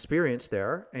had an experience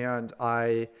there. And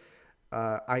I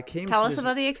came Tell to us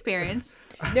about the experience.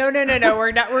 No.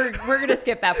 We're not. We're gonna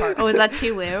skip that part. Oh, is that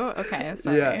too woo? Okay, I'm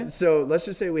sorry. Yeah. So let's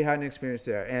just say we had an experience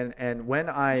there, and when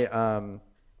I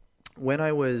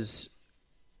was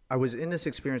in this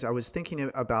experience, I was thinking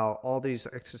about all these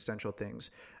existential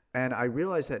things, and I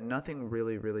realized that nothing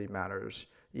really, really matters.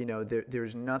 You know,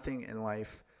 there's nothing in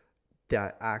life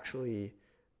that actually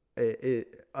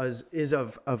is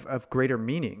of greater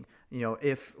meaning. You know,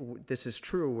 if this is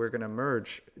true, we're going to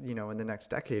merge, you know, in the next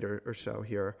decade or so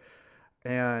here.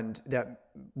 And that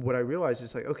what I realized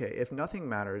is like, okay, if nothing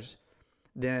matters,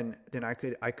 then I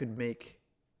could make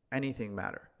anything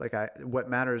matter. Like what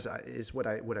matters is what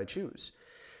I choose.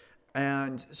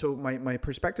 And so my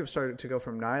perspective started to go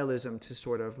from nihilism to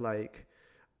sort of like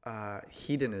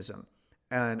hedonism,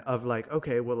 and of like,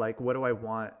 okay, well, like, what do I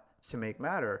want to make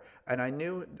matter? And I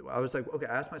was like, okay,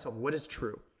 I asked myself, what is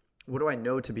true? What do I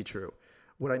know to be true?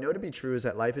 What I know to be true is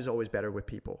that life is always better with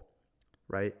people,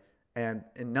 right? And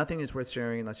nothing is worth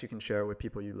sharing unless you can share it with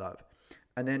people you love.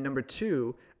 And then number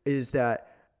 2 is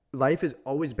that life is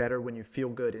always better when you feel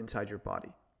good inside your body.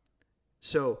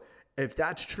 So if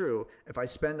that's true, if I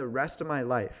spend the rest of my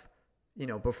life, you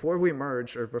know, before we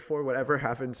merge or before whatever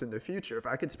happens in the future, if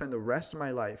I could spend the rest of my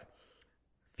life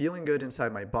feeling good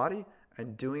inside my body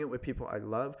and doing it with people I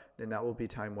love, then that will be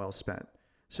time well spent.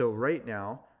 So right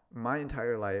now, my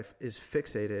entire life is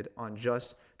fixated on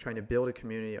just trying to build a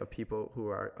community of people who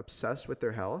are obsessed with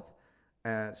their health,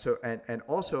 and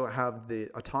also have the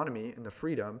autonomy and the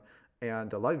freedom and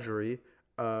the luxury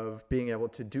of being able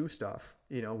to do stuff,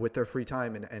 you know, with their free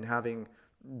time and having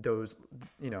those,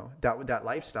 you know, that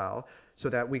lifestyle, so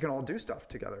that we can all do stuff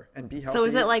together and be healthy. So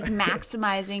is it like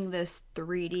maximizing this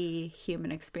 3D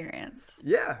human experience?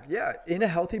 Yeah, in a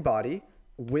healthy body,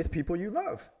 with people you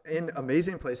love, in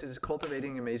amazing places,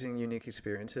 cultivating amazing, unique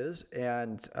experiences,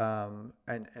 and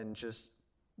just,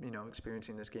 you know,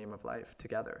 experiencing this game of life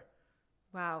together.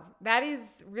 Wow, that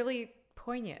is really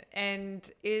poignant and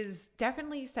is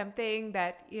definitely something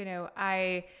that, you know,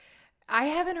 I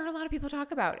haven't heard a lot of people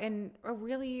talk about, and are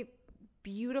really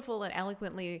beautiful and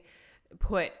eloquently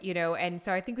put, you know. And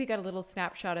so I think we got a little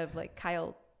snapshot of like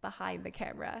Kyle behind the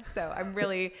camera. So I'm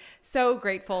really so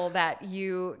grateful that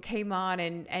you came on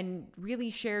and really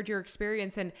shared your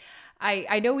experience. And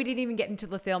I know we didn't even get into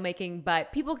the filmmaking,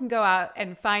 but people can go out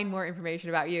and find more information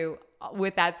about you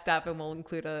with that stuff, and we'll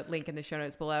include a link in the show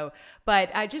notes below.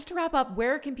 But just to wrap up,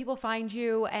 where can people find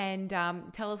you, and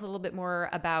tell us a little bit more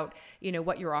about, you know,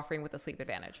 what you're offering with the Sleep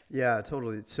Advantage? Yeah,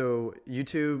 totally. So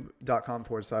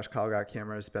youtube.com/Kyle Got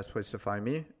Camera is the best place to find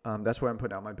me. That's where I'm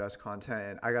putting out my best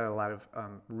content. And I got a lot of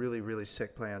really, really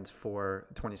sick plans for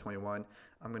 2021.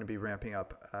 I'm going to be ramping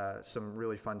up some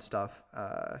really fun stuff,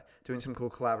 doing some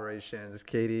cool collaborations.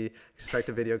 Katie, expect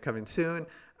a video coming soon.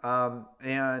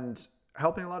 And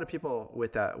helping a lot of people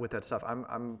with that stuff.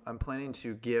 I'm planning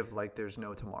to give like there's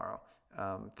no tomorrow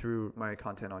through my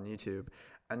content on YouTube.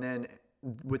 And then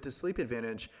with the Sleep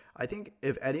Advantage, I think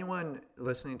if anyone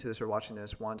listening to this or watching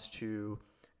this wants to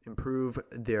improve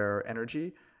their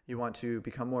energy, you want to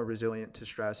become more resilient to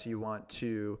stress, you want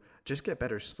to just get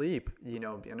better sleep. You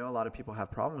know, I know a lot of people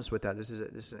have problems with that. This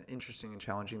is an interesting and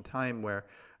challenging time where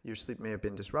your sleep may have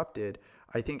been disrupted.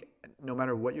 I think no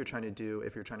matter what you're trying to do,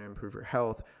 if you're trying to improve your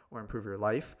health or improve your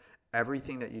life,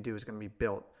 everything that you do is going to be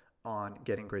built on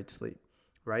getting great sleep,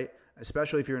 right?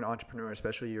 Especially if you're an entrepreneur,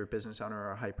 especially you're a business owner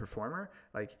or a high performer,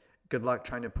 like good luck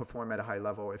trying to perform at a high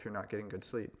level if you're not getting good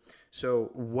sleep. So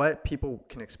what people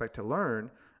can expect to learn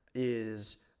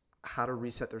is how to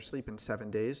reset their sleep in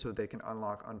 7 days so they can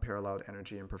unlock unparalleled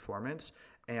energy and performance.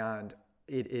 And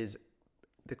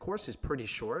the course is pretty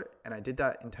short, and I did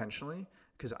that intentionally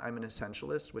because I'm an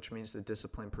essentialist, which means the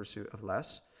disciplined pursuit of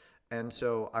less. And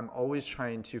so I'm always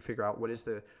trying to figure out what is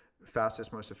the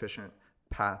fastest, most efficient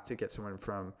path to get someone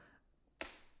from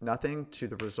nothing to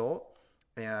the result.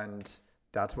 And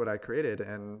that's what I created.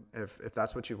 And if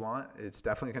that's what you want, it's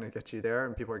definitely going to get you there,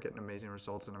 and people are getting amazing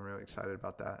results, and I'm really excited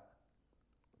about that.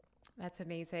 That's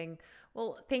amazing.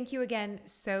 Well, thank you again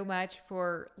so much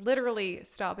for literally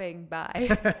stopping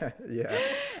by. Yeah.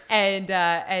 And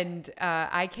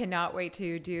I cannot wait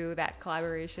to do that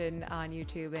collaboration on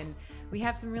YouTube. And we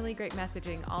have some really great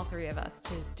messaging, all three of us,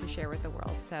 to share with the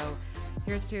world. So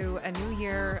here's to a new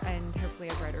year and hopefully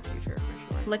a brighter future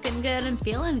for sure. Looking good and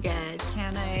feeling good.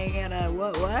 Can I get a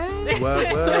what? What?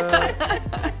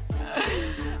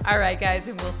 All right, guys,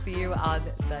 and we'll see you on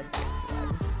the next